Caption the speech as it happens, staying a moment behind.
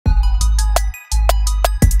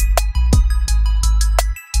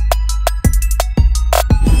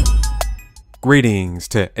Greetings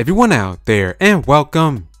to everyone out there and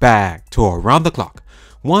welcome back to Around the Clock.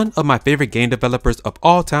 One of my favorite game developers of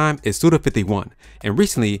all time is Suda51, and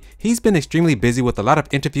recently he's been extremely busy with a lot of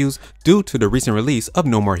interviews due to the recent release of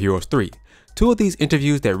No More Heroes 3. Two of these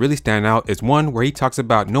interviews that really stand out is one where he talks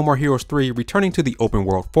about No More Heroes 3 returning to the open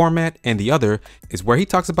world format, and the other is where he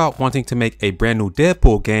talks about wanting to make a brand new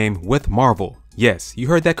Deadpool game with Marvel. Yes, you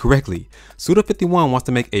heard that correctly. Suda51 wants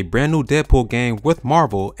to make a brand new Deadpool game with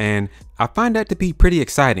Marvel, and I find that to be pretty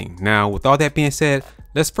exciting. Now, with all that being said,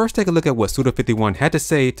 let's first take a look at what Suda51 had to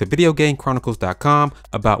say to VideoGameChronicles.com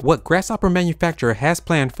about what Grasshopper manufacturer has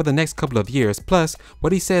planned for the next couple of years, plus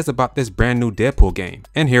what he says about this brand new Deadpool game.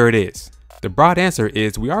 And here it is. The broad answer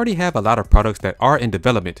is we already have a lot of products that are in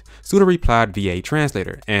development, Suda replied via a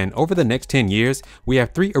translator, and over the next 10 years, we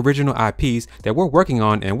have 3 original IPs that we're working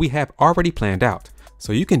on and we have already planned out.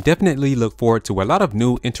 So you can definitely look forward to a lot of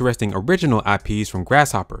new interesting original IPs from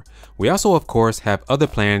Grasshopper. We also of course have other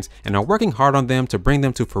plans and are working hard on them to bring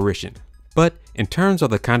them to fruition. But in terms of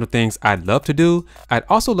the kind of things I'd love to do, I'd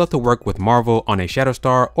also love to work with Marvel on a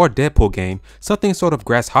Shatterstar or Deadpool game, something sort of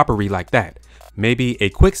Grasshopper-y like that. Maybe a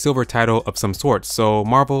Quicksilver title of some sort, so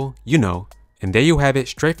Marvel, you know. And there you have it,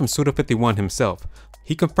 straight from Suda51 himself.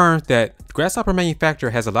 He confirms that Grasshopper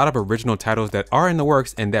manufacturer has a lot of original titles that are in the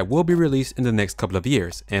works and that will be released in the next couple of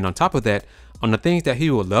years. And on top of that, on the things that he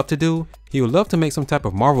would love to do, he would love to make some type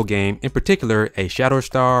of Marvel game, in particular a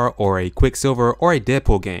Shatterstar or a Quicksilver or a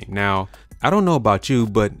Deadpool game. Now, I don't know about you,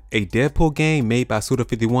 but a Deadpool game made by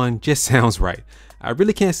Suda51 just sounds right. I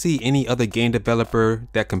really can't see any other game developer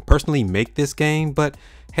that can personally make this game, but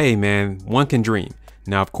hey man, one can dream.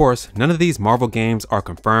 Now of course, none of these Marvel games are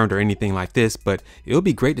confirmed or anything like this, but it would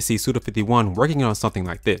be great to see Suda51 working on something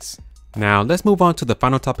like this. Now let's move on to the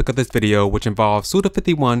final topic of this video, which involves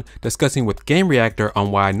Suda51 discussing with Game Reactor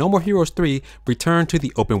on why No More Heroes 3 returned to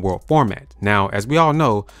the open world format. Now as we all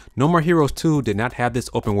know, No More Heroes 2 did not have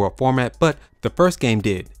this open world format, but the first game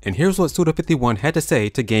did. And here's what Suda51 had to say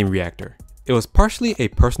to Game Reactor. It was partially a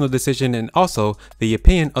personal decision and also the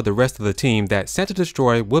opinion of the rest of the team that Santa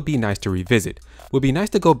Destroy would be nice to revisit, would be nice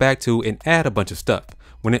to go back to and add a bunch of stuff.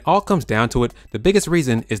 When it all comes down to it, the biggest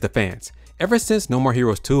reason is the fans. Ever since No More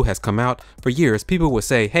Heroes 2 has come out, for years people would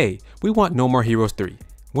say, hey, we want No More Heroes 3.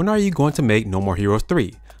 When are you going to make No More Heroes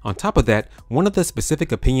 3? On top of that, one of the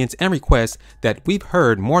specific opinions and requests that we've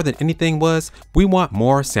heard more than anything was, we want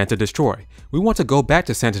more Santa Destroy. We want to go back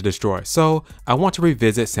to Santa Destroy, so I want to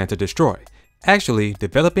revisit Santa Destroy. Actually,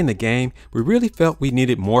 developing the game, we really felt we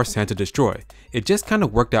needed more Santa Destroy. It just kind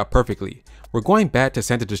of worked out perfectly. We're going back to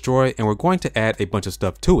Santa Destroy and we're going to add a bunch of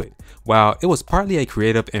stuff to it. While it was partly a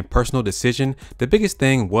creative and personal decision, the biggest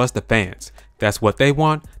thing was the fans. That's what they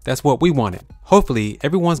want, that's what we wanted. Hopefully,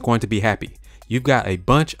 everyone's going to be happy. You've got a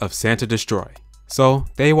bunch of Santa Destroy. So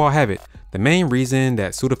there you all have it. The main reason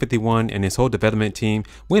that Suda51 and his whole development team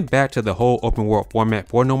went back to the whole open world format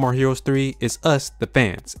for No More Heroes 3 is us, the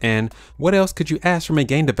fans. And what else could you ask from a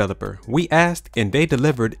game developer? We asked and they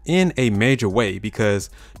delivered in a major way, because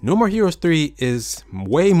No More Heroes 3 is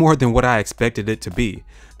way more than what I expected it to be.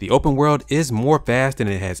 The open world is more vast than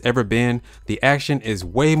it has ever been, the action is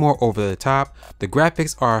way more over the top, the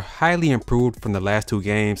graphics are highly improved from the last 2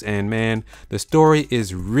 games, and man, the story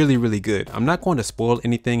is really good. I'm not going to spoil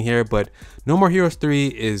anything here, but No More Heroes 3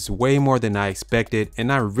 is way more than I expected,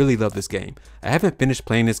 and I really love this game. I haven't finished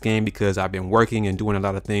playing this game because I've been working and doing a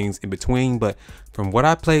lot of things in between, but from what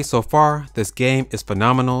I played so far, this game is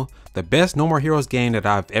phenomenal. The best No More Heroes game that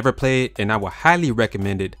I've ever played, and I will highly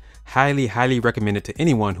recommend it. Highly recommend it to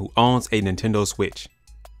anyone who owns a Nintendo Switch.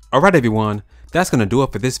 Alright everyone, that's gonna do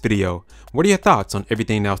it for this video. What are your thoughts on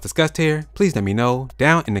everything that was discussed here? Please let me know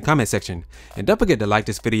down in the comment section. And don't forget to like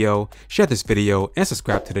this video, share this video, and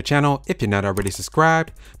subscribe to the channel if you're not already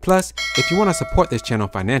subscribed. Plus, if you want to support this channel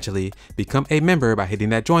financially, become a member by hitting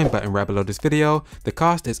that join button right below this video. The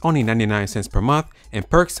cost is only 99 cents per month and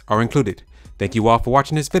perks are included. Thank you all for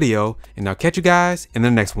watching this video, and I'll catch you guys in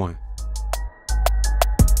the next one.